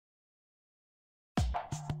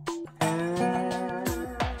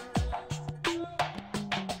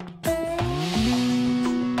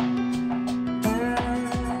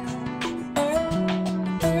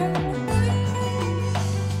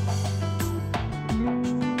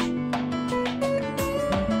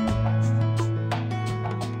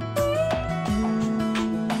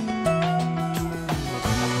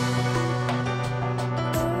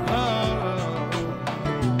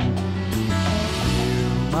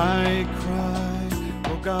I cry,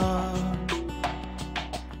 oh God,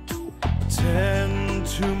 tend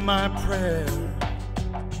to my prayer.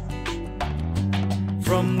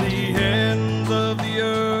 From the ends of the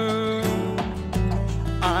earth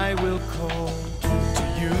I will call to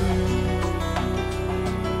you.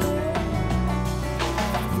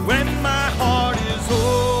 When my heart is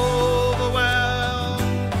overwhelmed,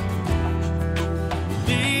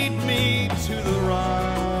 lead me to the rock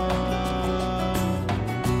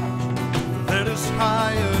that is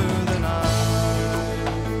higher than I,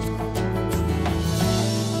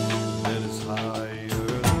 that is higher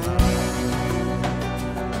than I.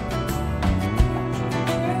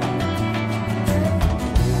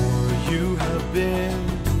 For you have been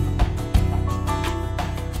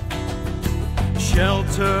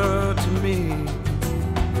shelter to me,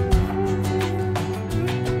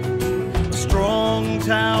 a strong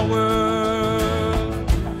tower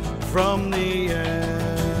from the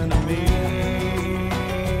enemy.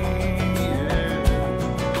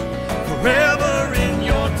 Forever in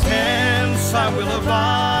your tents I will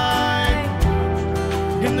abide,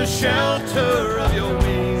 in the shelter of your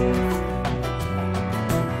wings,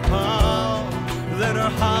 that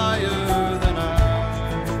are higher than I.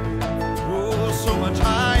 Oh, so much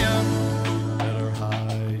higher, that are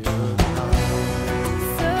higher than I.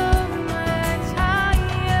 So much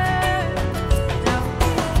higher.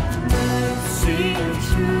 Mercy and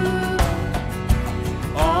truth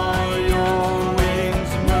are your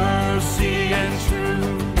wings. Mercy and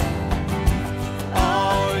truth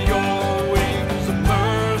are your wings.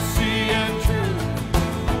 Mercy and truth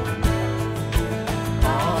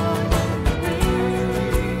are the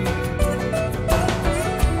wings.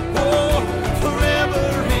 Oh, forever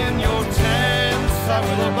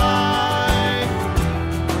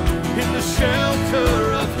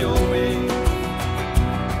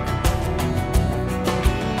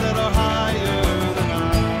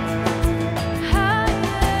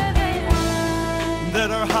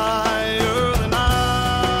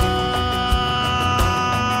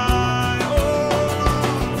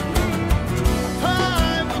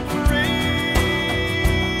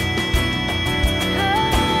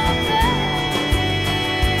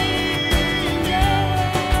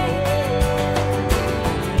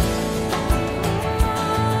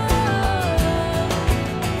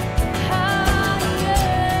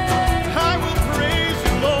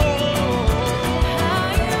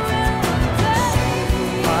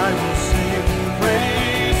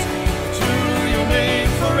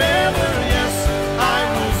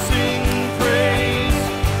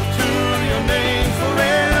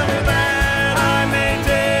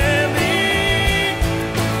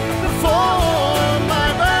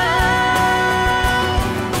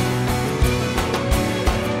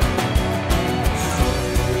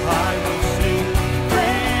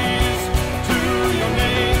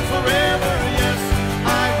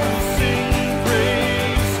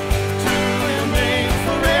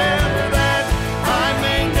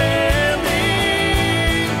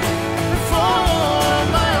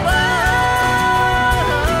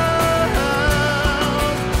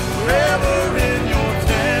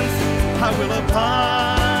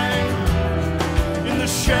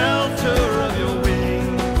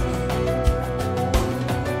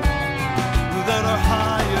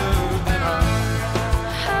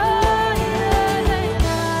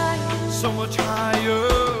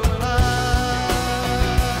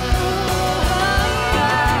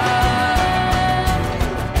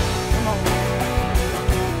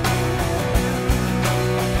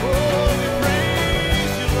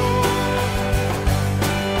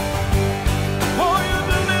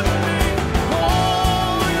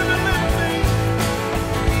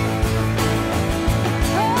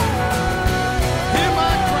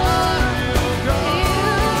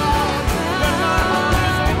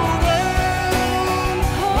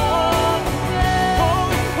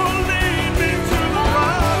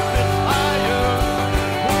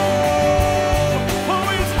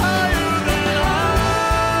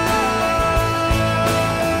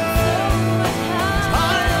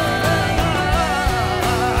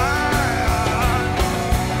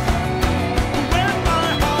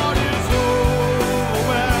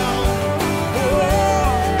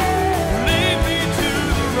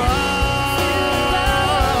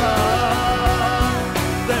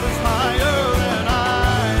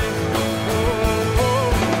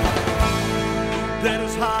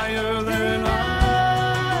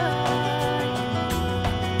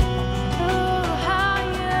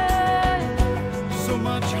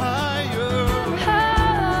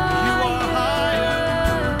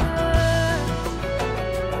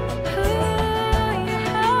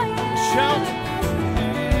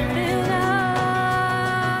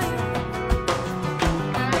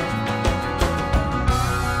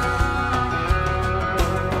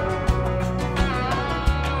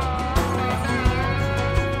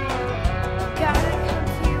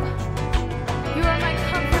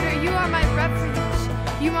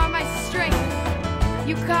You are my strength.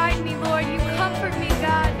 You guide me, Lord. You comfort me,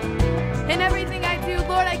 God. In everything I do,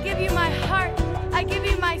 Lord, I give you my heart. I give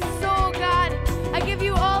you my soul, God. I give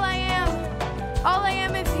you all I am. All I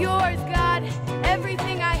am is yours, God.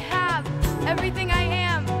 Everything I have, everything I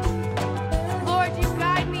am. Lord, you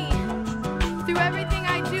guide me through everything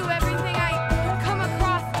I do, every